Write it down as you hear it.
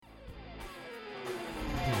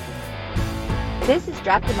This is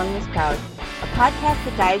Dropped Among This Crowd, a podcast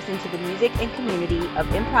that dives into the music and community of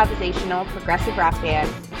improvisational progressive rock band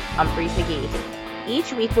Umphrey's McGee.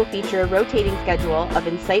 Each week will feature a rotating schedule of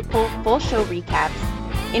insightful full show recaps,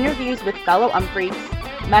 interviews with fellow Umphreys,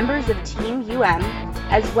 members of Team UM,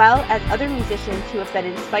 as well as other musicians who have been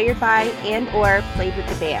inspired by and or played with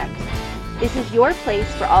the band. This is your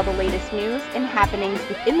place for all the latest news and happenings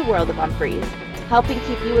within the world of Umphrey's, helping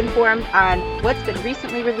keep you informed on what's been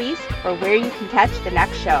recently released or where you can catch the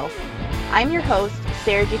next show. I'm your host,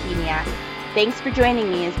 Sarah Jahemiak. Thanks for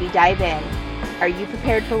joining me as we dive in. Are you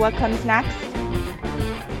prepared for what comes next?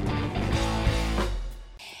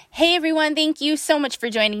 Hey everyone, thank you so much for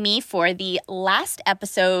joining me for the last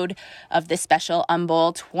episode of the special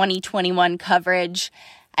UMBOL 2021 coverage.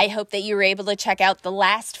 I hope that you were able to check out the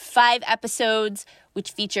last 5 episodes,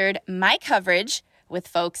 which featured my coverage with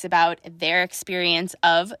folks about their experience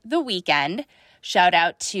of the weekend. Shout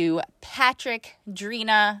out to Patrick,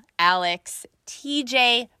 Drina, Alex,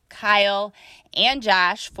 TJ, Kyle, and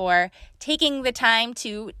Josh for taking the time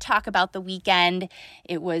to talk about the weekend.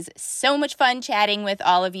 It was so much fun chatting with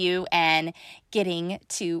all of you and getting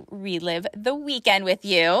to relive the weekend with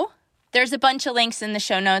you. There's a bunch of links in the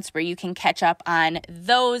show notes where you can catch up on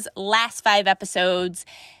those last 5 episodes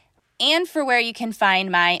and for where you can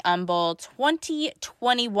find my UMBOL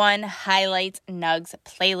 2021 Highlights Nugs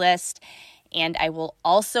playlist. And I will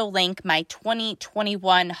also link my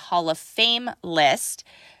 2021 Hall of Fame list.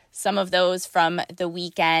 Some of those from the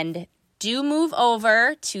weekend do move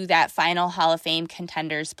over to that final Hall of Fame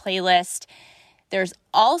contenders playlist. There's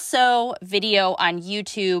also video on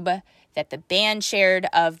YouTube that the band shared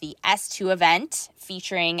of the S2 event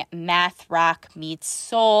featuring math rock meets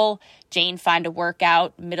soul, Jane Fonda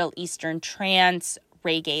workout, Middle Eastern trance,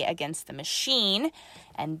 Reggae Against the Machine,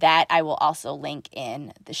 and that I will also link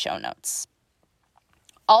in the show notes.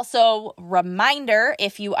 Also, reminder,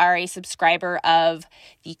 if you are a subscriber of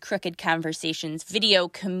the Crooked Conversations video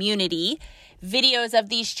community, videos of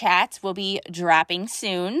these chats will be dropping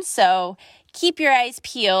soon, so keep your eyes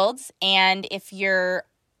peeled. And if you're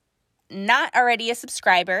not already a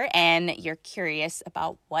subscriber and you're curious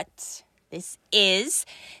about what this is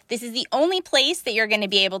the only place that you're going to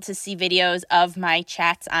be able to see videos of my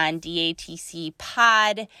chats on DATC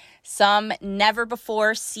Pod, some never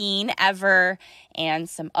before seen ever, and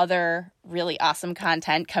some other really awesome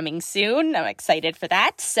content coming soon. I'm excited for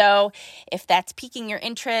that. So if that's piquing your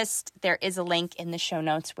interest, there is a link in the show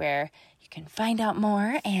notes where you can find out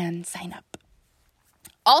more and sign up.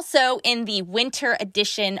 Also, in the winter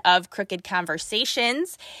edition of Crooked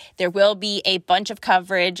Conversations, there will be a bunch of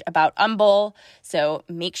coverage about UMBOL, so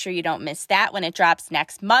make sure you don't miss that when it drops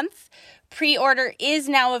next month. Pre-order is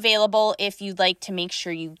now available if you'd like to make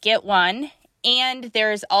sure you get one, and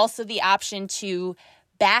there's also the option to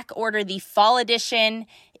back order the fall edition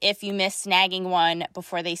if you miss snagging one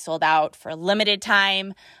before they sold out for a limited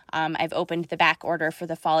time. I've opened the back order for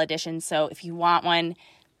the fall edition, so if you want one,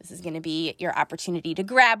 this is going to be your opportunity to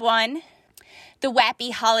grab one. The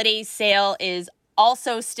Wappy Holidays sale is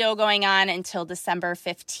also still going on until December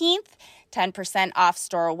 15th, 10% off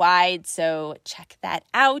store-wide, so check that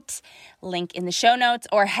out. Link in the show notes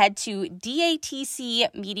or head to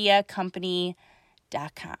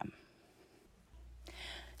datcmediacompany.com.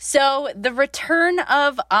 So the return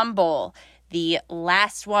of UMBOL, the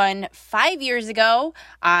last one 5 years ago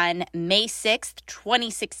on May 6th,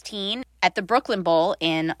 2016 at the Brooklyn Bowl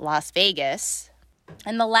in Las Vegas.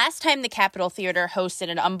 And the last time the Capitol Theater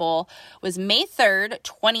hosted an UMBOL was May 3rd,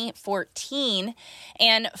 2014.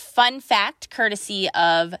 And fun fact, courtesy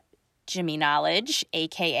of Jimmy Knowledge,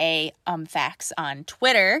 aka Facts on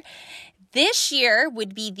Twitter, this year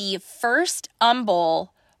would be the first UMBOL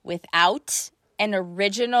without an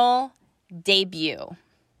original debut.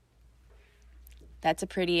 That's a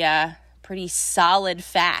pretty solid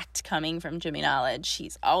fact coming from Jimmy Knowledge.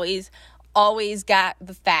 He's always got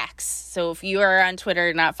the facts. So if you are on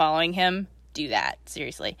Twitter not following him, do that.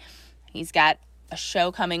 Seriously. He's got a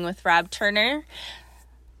show coming with Rob Turner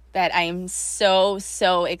that I am so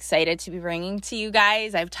excited to be bringing to you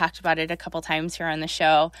guys. I've talked about it a couple times here on the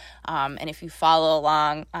show. And if you follow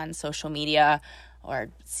along on social media or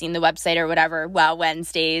seen the website or whatever, Wow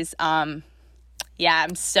Wednesdays, yeah,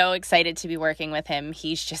 I'm so excited to be working with him.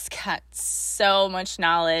 He's just got so much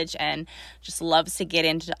knowledge and just loves to get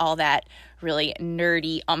into all that really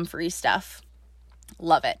nerdy Umphrey stuff.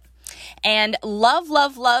 Love it. And love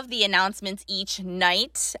the announcements each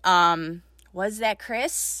night. Was that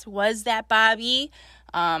Chris? Was that Bobby?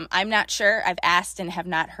 I'm not sure. I've asked and have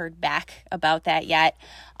not heard back about that yet.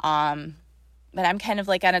 But I'm kind of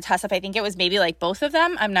like on a toss-up. I think it was maybe like both of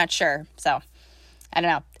them. I'm not sure. So I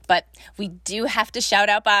don't know. But we do have to shout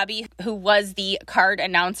out Bobby, who was the card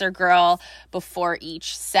announcer girl before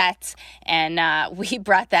each set. And we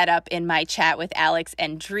brought that up in my chat with Alex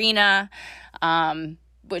and Drina,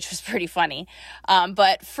 which was pretty funny.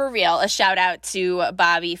 But for real, a shout out to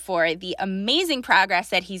Bobby for the amazing progress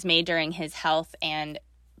that he's made during his health and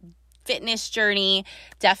fitness journey,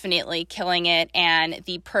 definitely killing it, and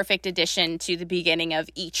the perfect addition to the beginning of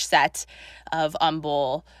each set of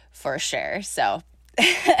Bowl for sure. So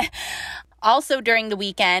also during the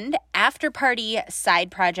weekend, after party side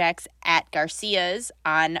projects at Garcia's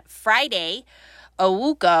on Friday,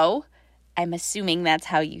 Owuko, I'm assuming that's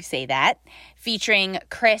how you say that, featuring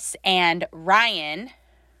Chris and Ryan.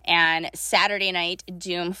 And Saturday night,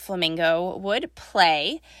 Doom Flamingo would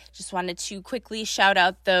play. Just wanted to quickly shout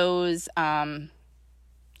out those. I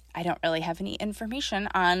don't really have any information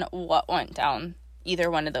on what went down either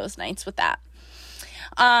one of those nights with that.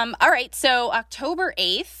 All right, so October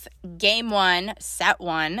 8th, Game 1, Set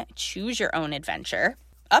 1, Choose Your Own Adventure.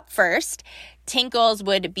 Up first, Tinkles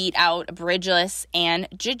would beat out Bridgeless and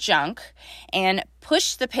Jajunk, and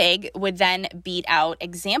Push the Pig would then beat out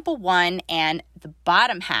Example 1 and The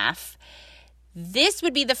Bottom Half. This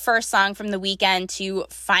would be the first song from the weekend to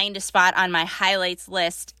find a spot on my highlights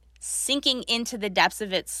list, sinking into the depths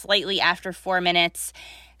of it slightly after 4 minutes,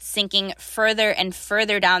 sinking further and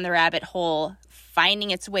further down the rabbit hole,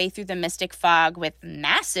 finding its way through the mystic fog with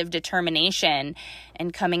massive determination,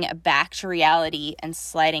 and coming back to reality and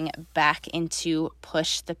sliding back into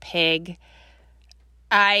Push the Pig.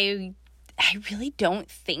 I really don't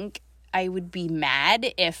think I would be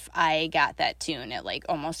mad if I got that tune at like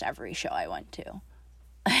almost every show I went to.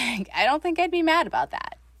 I don't think I'd be mad about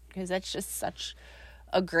that because that's just such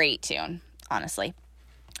a great tune, honestly.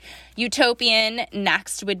 Utopian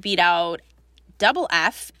next would beat out Double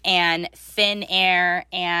F and Thin Air,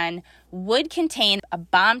 and would contain a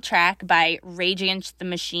bomb track by Rage Against the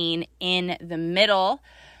Machine in the middle.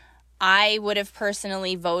 I would have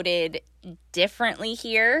personally voted differently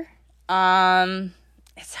here.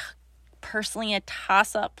 It's personally a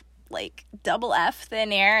toss-up, like Double F,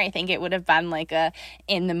 Thin Air. I think it would have been like a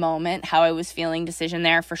in the moment how I was feeling decision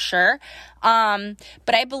there for sure.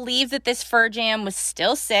 But I believe that this Fur Jam was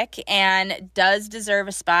still sick and does deserve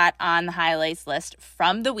a spot on the highlights list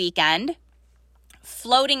from the weekend.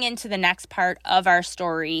 Floating into the next part of our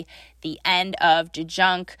story, the end of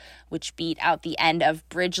Jajunk, which beat out the end of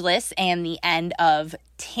Bridgeless and the end of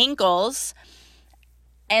Tinkles.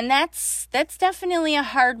 And that's definitely a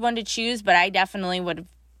hard one to choose, but I definitely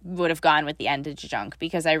would have gone with the end of Jajunk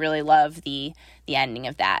because I really love the ending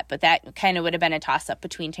of that. But that kind of would have been a toss-up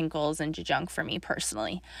between Tinkles and Jajunk for me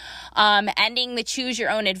personally. Ending the Choose Your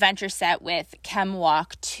Own Adventure set with Chem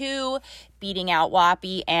Walk 2, beating out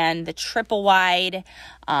Whoppy and the Triple Wide.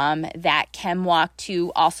 That Chem Walk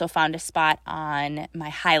 2 also found a spot on my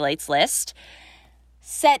highlights list.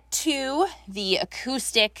 Set 2, the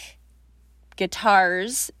acoustic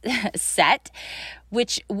guitars set,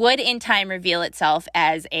 which would in time reveal itself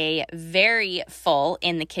as a very full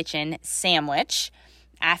in the kitchen sandwich.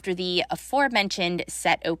 After the aforementioned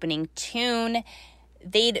set opening tune,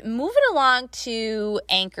 they'd move it along to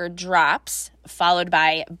Anchor Drops, followed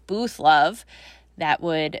by Booth Love. That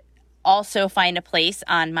would also find a place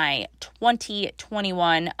on my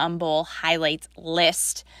 2021 Bowl highlights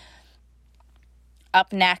list.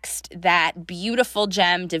 Up next, that beautiful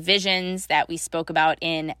gem Divisions that we spoke about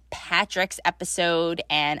in Patrick's episode,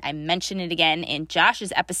 and I mentioned it again in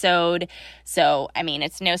Josh's episode. So, I mean,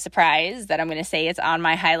 it's no surprise that I'm going to say it's on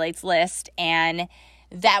my highlights list, and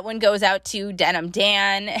that one goes out to Denim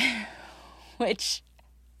Dan, which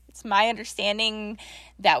it's my understanding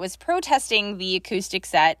that was protesting the acoustic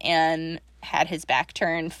set and had his back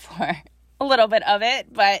turned for a little bit of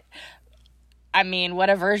it, but I mean, what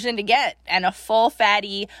a version to get. And a full,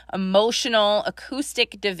 fatty, emotional,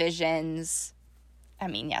 acoustic Divisions. I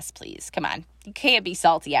mean, yes, please. Come on. You can't be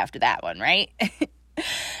salty after that one, right?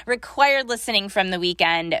 Required listening from the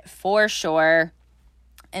weekend for sure.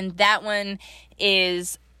 And that one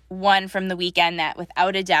is one from the weekend that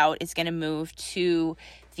without a doubt is going to move to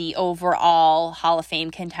the overall Hall of Fame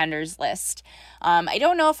contenders list. I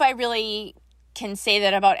don't know if I really can say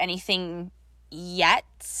that about anything yet.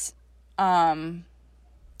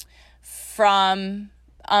 From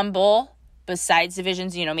Bowl besides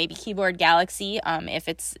Divisions, maybe Keyboard Galaxy, if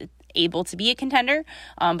it's able to be a contender,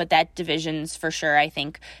 but that Divisions for sure I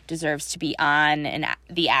think deserves to be on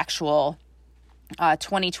the actual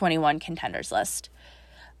 2021 contenders list.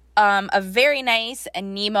 A very nice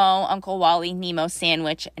Nemo, Uncle Wally Nemo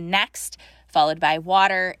sandwich next, followed by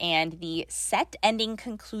Water and the set ending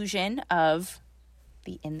conclusion of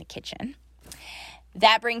the In the Kitchen.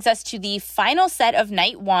 That brings us to the final set of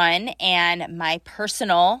night one and my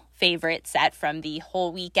personal favorite set from the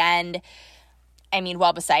whole weekend. I mean,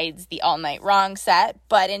 well, besides the All Night Wrong set,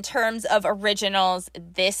 but in terms of originals,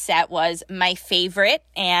 this set was my favorite.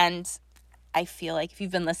 And I feel like if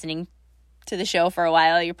you've been listening to the show for a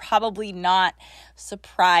while, you're probably not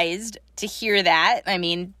surprised to hear that. I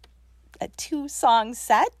mean, a 2-song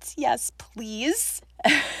set, yes, please.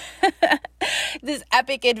 This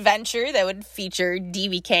epic adventure that would feature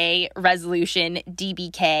DBK, Resolution,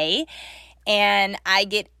 DBK. And I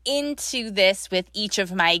get into this with each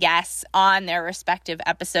of my guests on their respective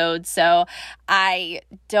episodes. So I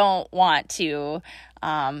don't want to,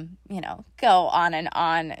 go on and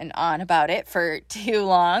on and on about it for too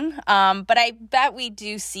long. But I bet we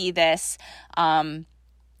do see this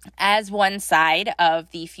as one side of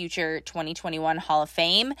the future 2021 Hall of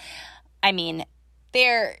Fame. I mean,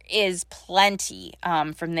 there is plenty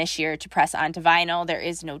from this year to press onto vinyl. There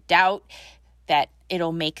is no doubt that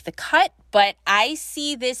it'll make the cut, but I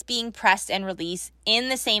see this being pressed and released in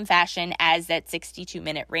the same fashion as that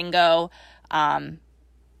 62-minute Ringo. I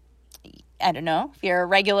don't know. If you're a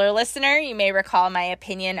regular listener, you may recall my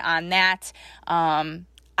opinion on that.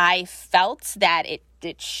 I felt that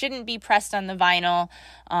it shouldn't be pressed on the vinyl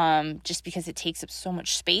just because it takes up so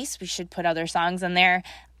much space. We should put other songs on there.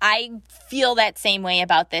 I feel that same way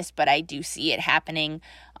about this, but I do see it happening.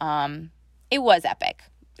 It was epic.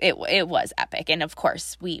 It was epic. And of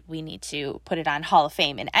course, we need to put it on Hall of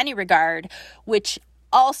Fame in any regard, which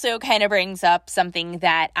also kind of brings up something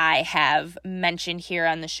that I have mentioned here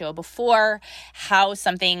on the show before, how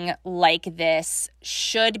something like this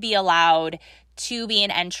should be allowed to be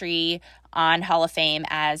an entry on Hall of Fame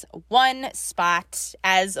as one spot,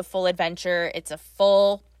 as a full adventure. It's a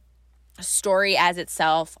full story as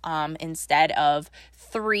itself, instead of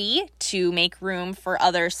 3 to make room for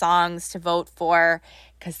other songs to vote for,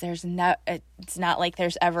 because it's not like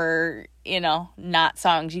there's ever, not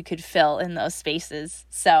songs you could fill in those spaces.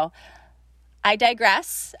 So I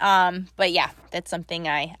digress. But yeah, that's something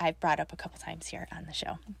I've brought up a couple times here on the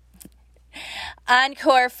show.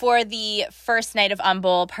 Encore for the first night of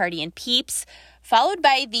Umble, Party and Peeps, followed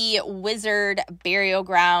by the Wizard Burial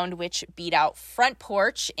Ground, which beat out Front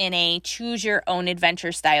Porch in a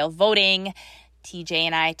choose-your-own-adventure style voting. TJ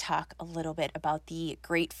and I talk a little bit about the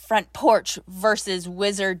great Front Porch versus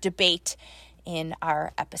Wizard debate in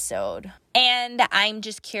our episode. And I'm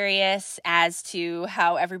just curious as to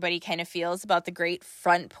how everybody kind of feels about the great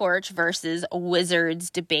Front Porch versus Wizards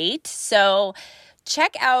debate. So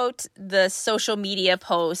check out the social media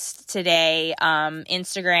post today,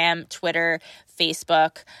 Instagram, Twitter,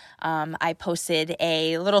 Facebook. I posted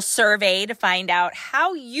a little survey to find out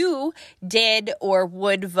how you did or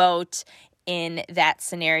would vote in that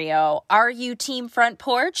scenario. Are you Team Front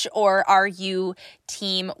Porch or are you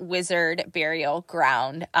Team Wizard Burial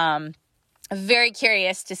Ground? Very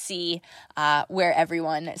curious to see where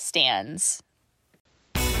everyone stands.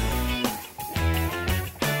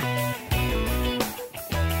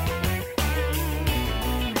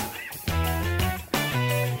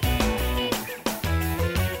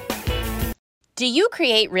 Do you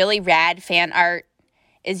create really rad fan art?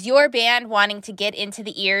 Is your band wanting to get into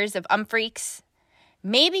the ears of Umphreaks?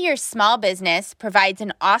 Maybe your small business provides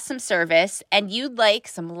an awesome service and you'd like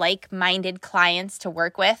some like-minded clients to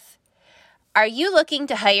work with? Are you looking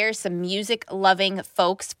to hire some music-loving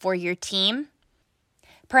folks for your team?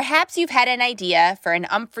 Perhaps you've had an idea for an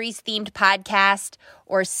Umphreys-themed podcast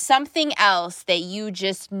or something else that you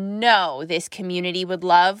just know this community would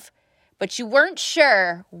love, but you weren't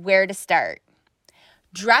sure where to start.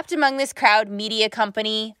 Dropped Among This Crowd Media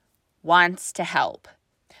Company wants to help.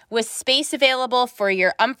 With space available for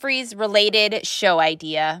your Umphreys-related show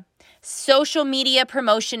idea, social media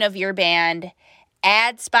promotion of your band,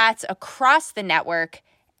 ad spots across the network,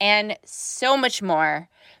 and so much more,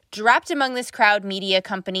 Dropped Among This Crowd Media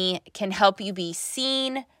Company can help you be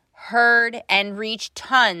seen, heard, and reach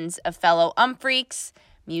tons of fellow Umphreaks,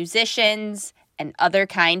 musicians, and other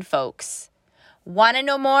kind folks. Want to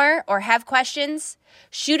know more or have questions?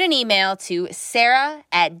 Shoot an email to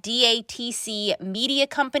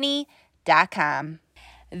sarah@datcmediacompany.com.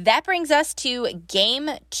 That brings us to Game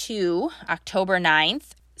 2, October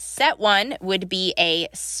 9th. Set 1 would be a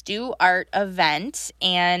Stu Art event,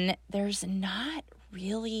 and there's not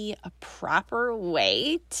really a proper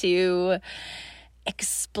way to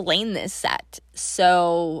explain this set.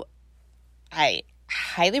 So I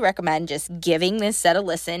highly recommend just giving this set a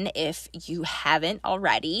listen if you haven't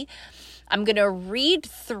already. I'm going to read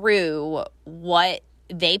through what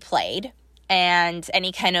they played and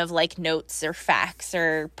any kind of like notes or facts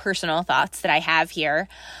or personal thoughts that I have here.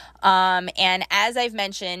 And as I've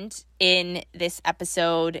mentioned in this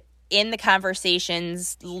episode, in the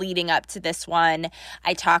conversations leading up to this one,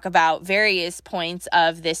 I talk about various points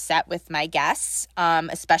of this set with my guests,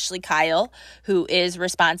 especially Kyle, who is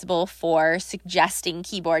responsible for suggesting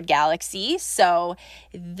Keyboard Galaxy. So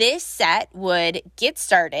this set would get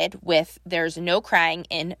started with There's No Crying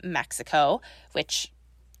in Mexico, which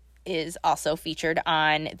is also featured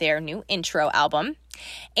on their new intro album.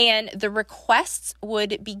 And the requests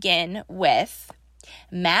would begin with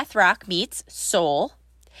Math Rock Meets Soul,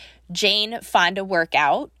 Jane Fonda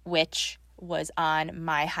Workout, which was on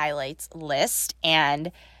my highlights list,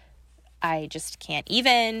 and I just can't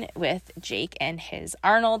even with Jake and his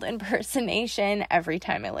Arnold impersonation every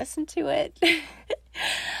time I listen to it.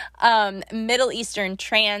 Middle Eastern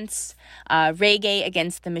Trance, Reggae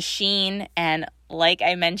Against the Machine, and like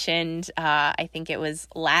I mentioned, I think it was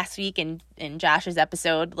last week in Josh's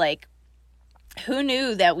episode, like, who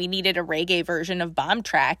knew that we needed a reggae version of Bomb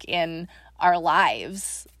Track in our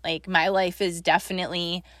lives? Like, my life is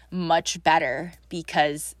definitely much better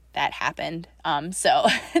because that happened. So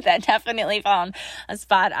that definitely found a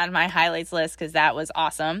spot on my highlights list because that was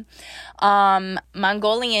awesome.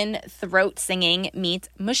 Mongolian Throat Singing meets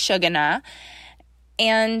Meshuggah.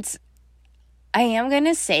 And I am going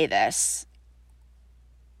to say this.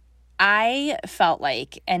 I felt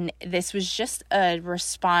like, and this was just a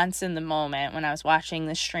response in the moment when I was watching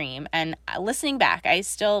the stream and listening back, I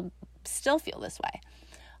still feel this way.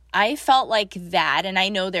 I felt like that, and I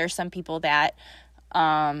know there are some people that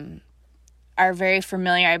are very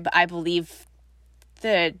familiar. I believe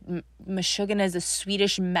the Meshuggah is a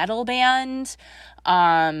Swedish metal band.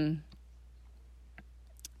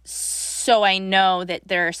 So I know that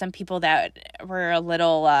there are some people that were a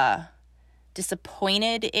little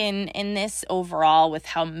disappointed in this overall with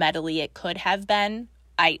how metally it could have been.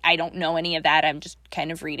 I don't know any of that. I'm just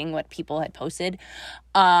kind of reading what people had posted.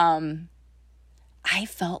 I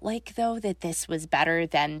felt like, though, that this was better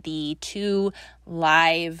than the 2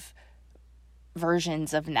 live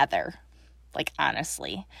versions of Nether. Like,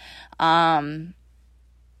 honestly. In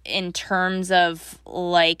terms of,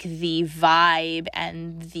 like, the vibe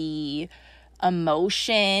and the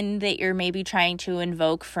emotion that you're maybe trying to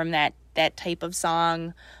invoke from that type of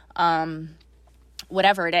song,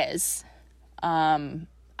 whatever it is,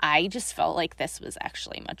 I just felt like this was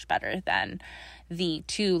actually much better than the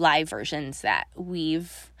 2 live versions that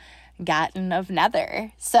we've gotten of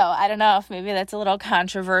Nether. So I don't know if maybe that's a little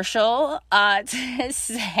controversial to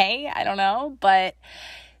say. I don't know, but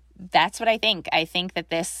that's what I think. I think that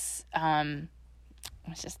this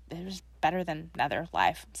it was better than Nether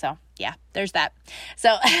live. So yeah, there's that.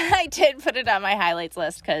 So I did put it on my highlights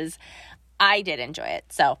list because I did enjoy it.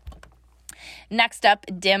 So next up,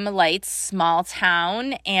 Dim Lights, Small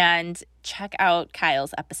Town, and check out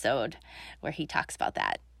Kyle's episode where he talks about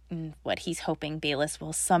that and what he's hoping Bayliss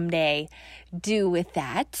will someday do with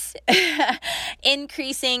that.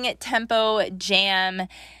 Increasing tempo, jam,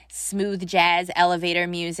 smooth jazz, elevator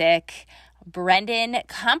music. Brendan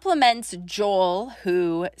compliments Joel,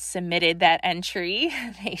 who submitted that entry.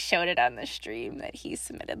 They showed it on the stream that he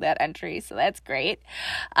submitted that entry, so that's great.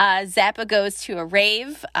 Zappa Goes to a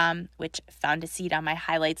Rave, which found a seat on my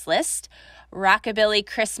highlights list. Rockabilly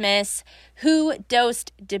Christmas, Who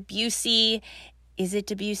Dosed Debussy? Is it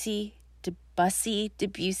Debussy?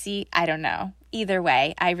 Debussy? I don't know. Either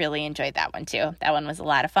way, I really enjoyed that one too. That one was a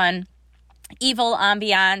lot of fun. Evil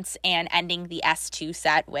Ambiance, and ending the S2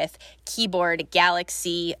 set with Keyboard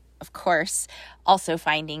Galaxy, of course, also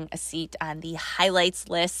finding a seat on the highlights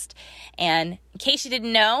list. And in case you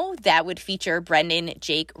didn't know, that would feature Brendan,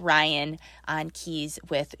 Jake, Ryan on keys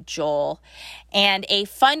with Joel. And a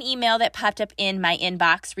fun email that popped up in my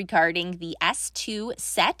inbox regarding the S2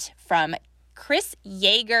 set from Chris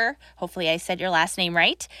Yeager, hopefully I said your last name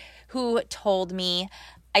right, who told me,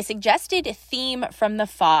 I suggested a theme from The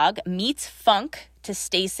Fog meets funk to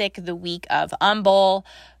Stasik the week of Umbowl.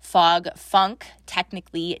 Fog Funk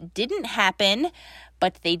technically didn't happen,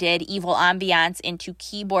 but they did Evil Ambiance into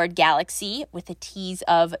Keyboard Galaxy with a tease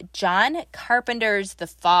of John Carpenter's The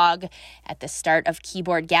Fog at the start of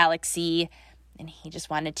Keyboard Galaxy. And he just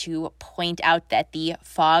wanted to point out that the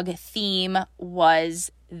Fog theme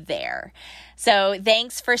was there. So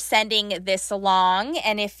thanks for sending this along.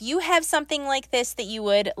 And if you have something like this that you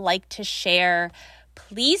would like to share,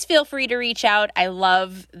 please feel free to reach out. I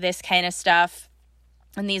love this kind of stuff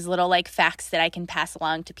and these little like facts that I can pass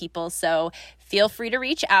along to people. So feel free to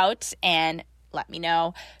reach out and let me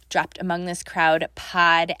know. Dropped Among This Crowd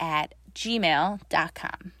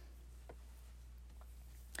pod@gmail.com.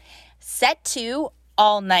 Set 2,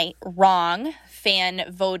 All Night Wrong fan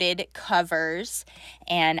voted covers,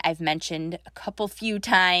 and I've mentioned a few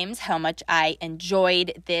times how much I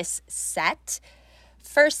enjoyed this set.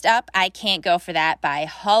 First up, I Can't Go For That by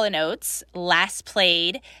Hall & Oates, last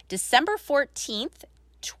played December 14th,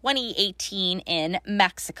 2018 in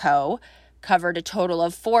Mexico. Covered a total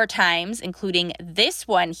of 4 times, including this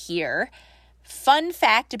one here. Fun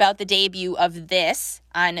fact about the debut of this,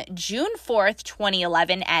 on June 4th,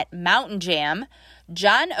 2011 at Mountain Jam,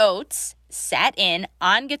 John Oates sat in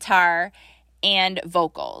on guitar and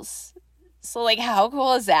vocals. So, how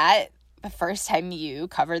cool is that? The first time you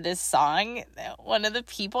cover this song, one of the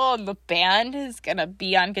people in the band is going to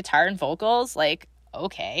be on guitar and vocals.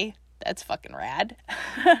 Okay, that's fucking rad.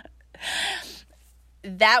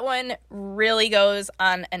 That one really goes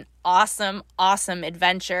on an awesome, awesome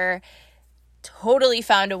adventure. Totally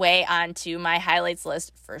found a way onto my highlights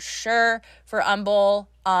list for sure for Umble.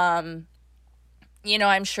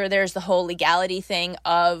 I'm sure there's the whole legality thing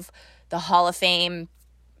of the Hall of Fame,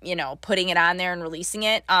 putting it on there and releasing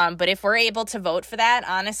it. But if we're able to vote for that,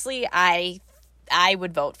 honestly, I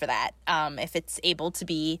would vote for that. If it's able to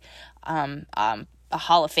be a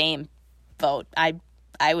Hall of Fame vote, I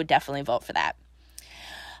would definitely vote for that.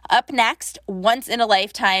 Up next, Once in a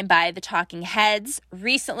Lifetime by the Talking Heads,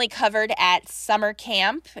 recently covered at summer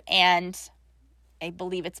camp, and I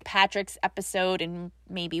believe it's Patrick's episode and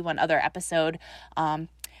maybe one other episode. I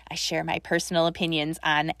share my personal opinions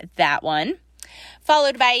on that one.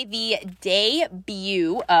 Followed by the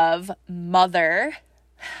debut of Mother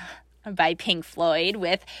by Pink Floyd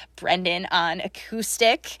with Brendan on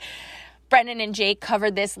acoustic. Brendan and Jake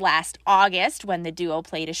covered this last August when the duo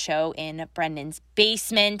played a show in Brendan's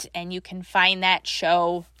basement, and you can find that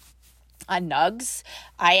show on Nugs.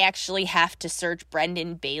 I actually have to search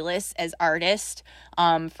Brendan Bayliss as artist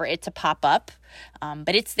for it to pop up,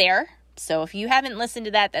 but it's there. So if you haven't listened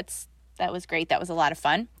to that, that was great. That was a lot of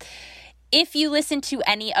fun. If you listen to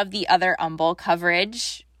any of the other Umble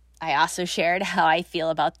coverage, I also shared how I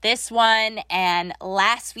feel about this one, and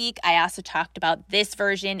last week I also talked about this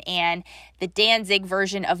version and the Danzig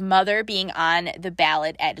version of Mother being on the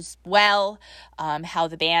ballot as well, how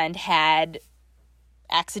the band had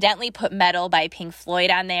accidentally put Metal by Pink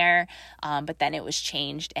Floyd on there, but then it was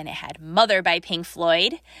changed and it had Mother by Pink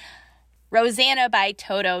Floyd. Rosanna by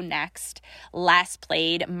Toto next, last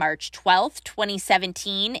played March 12th,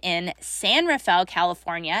 2017 in San Rafael,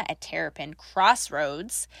 California at Terrapin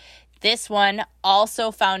Crossroads. This one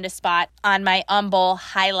also found a spot on my Umble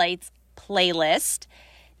Highlights playlist.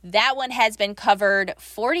 That one has been covered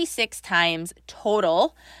 46 times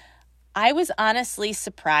total. I was honestly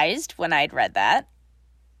surprised when I'd read that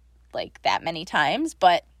many times,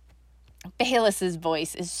 but Bayless's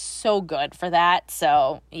voice is so good for that,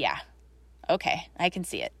 so yeah. Okay, I can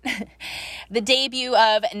see it. The debut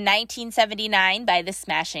of 1979 by the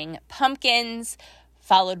Smashing Pumpkins,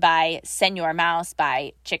 followed by Senor Mouse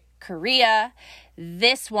by Chick Corea.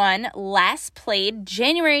 This one last played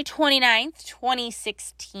January 29th,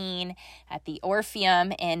 2016 at the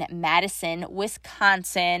Orpheum in Madison,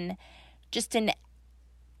 Wisconsin. Just an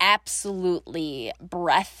absolutely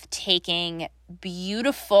breathtaking,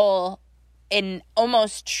 beautiful, in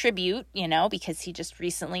almost tribute, because he just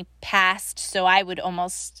recently passed. So I would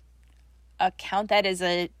almost count that as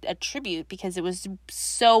a tribute because it was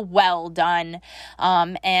so well done.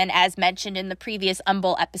 And as mentioned in the previous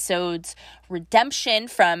Umble episodes, Redemption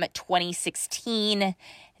from 2016,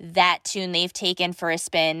 that tune they've taken for a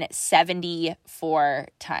spin 74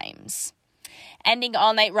 times. Ending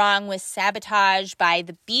All Night Wrong with Sabotage by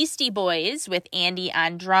the Beastie Boys with Andy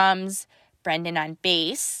on drums, Brendan on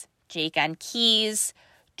bass, Jake on keys,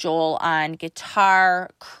 Joel on guitar,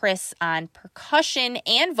 Chris on percussion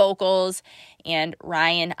and vocals, and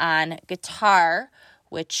Ryan on guitar,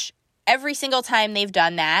 which every single time they've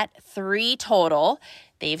done that, 3 total,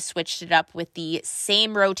 they've switched it up with the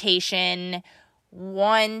same rotation,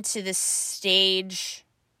 1 to the stage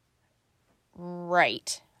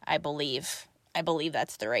right, I believe. I believe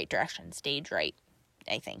that's the right direction, stage right,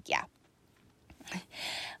 I think, yeah.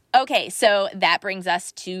 Okay, so that brings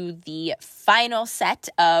us to the final set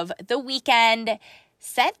of the weekend,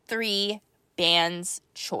 set 3, Band's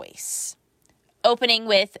Choice. Opening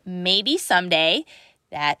with Maybe Someday,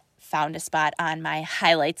 that found a spot on my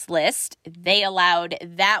highlights list. They allowed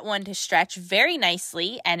that one to stretch very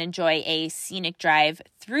nicely and enjoy a scenic drive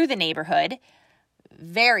through the neighborhood.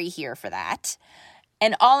 Very here for that.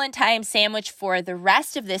 An all-in-time sandwich for the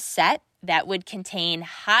rest of this set that would contain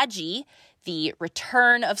Haji, the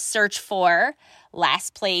Return of Search For,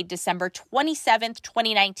 last played December 27th,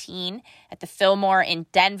 2019 at the Fillmore in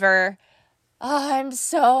Denver. Oh, I'm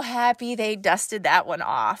so happy they dusted that one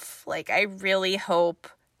off. Like, I really hope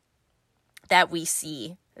that we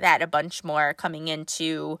see that a bunch more coming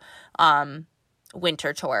into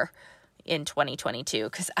winter tour in 2022,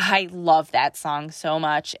 because I love that song so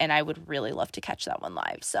much, and I would really love to catch that one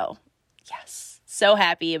live. So, yes, so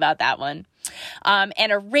happy about that one.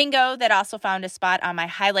 And a Ringo that also found a spot on my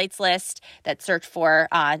highlights list that Search For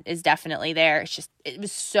is definitely there. It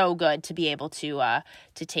was so good to be able to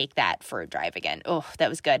take that for a drive again. Oh, that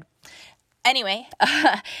was good. Anyway,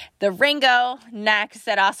 the Ringo next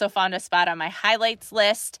that also found a spot on my highlights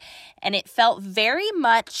list, and it felt very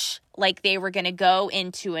much like they were going to go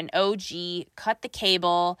into an OG, cut the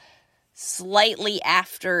cable slightly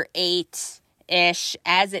after 8-ish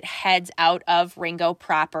as it heads out of Ringo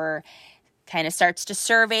proper, kind of starts to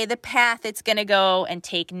survey the path it's going to go and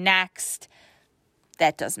take next.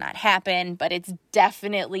 That does not happen, but it's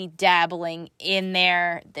definitely dabbling in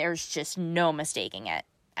there. There's just no mistaking it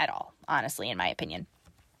at all, honestly, in my opinion.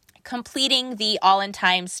 Completing the All in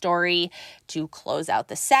Time story to close out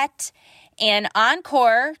the set, and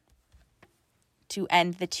encore to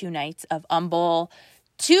end the 2 nights of Humble.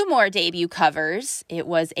 2 more debut covers. It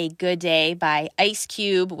was A Good Day by Ice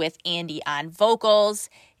Cube with Andy on vocals,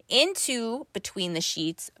 into Between the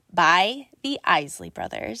Sheets by the Isley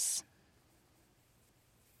Brothers.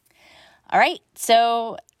 All right,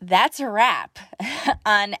 so that's a wrap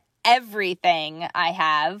on everything I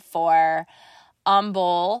have for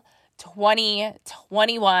Humble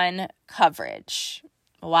 2021 coverage.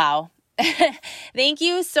 Wow. Thank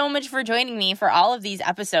you so much for joining me for all of these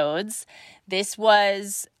episodes. This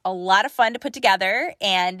was a lot of fun to put together,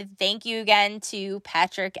 and thank you again to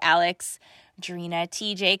Patrick, Alex, Drina,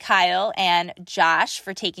 TJ, Kyle, and Josh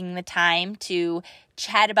for taking the time to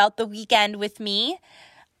chat about the weekend with me.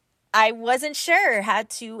 I wasn't sure how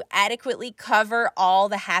to adequately cover all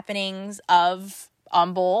the happenings of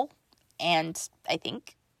Humble, and I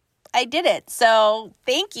think I did it. So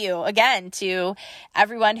thank you again to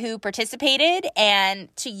everyone who participated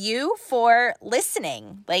and to you for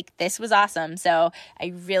listening. Like, this was awesome. So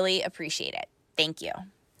I really appreciate it. Thank you.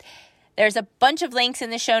 There's a bunch of links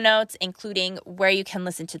in the show notes, including where you can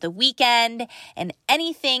listen to the weekend and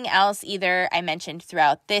anything else either I mentioned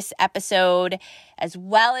throughout this episode, as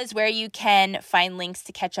well as where you can find links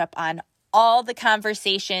to catch up on all the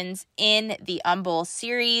conversations in the Humble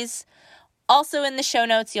series. Also in the show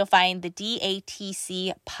notes, you'll find the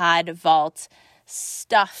DATC Pod Vault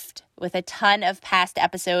stuffed with a ton of past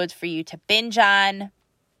episodes for you to binge on,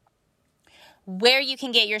 where you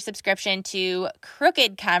can get your subscription to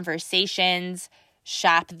Crooked Conversations,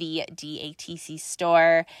 shop the DATC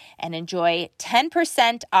store, and enjoy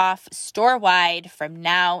 10% off store-wide from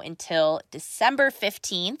now until December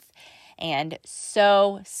 15th, and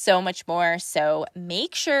so much more. So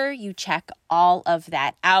make sure you check all of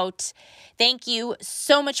that out. Thank you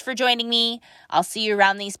so much for joining me. I'll see you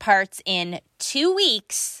around these parts in 2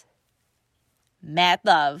 weeks. Mad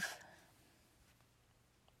love.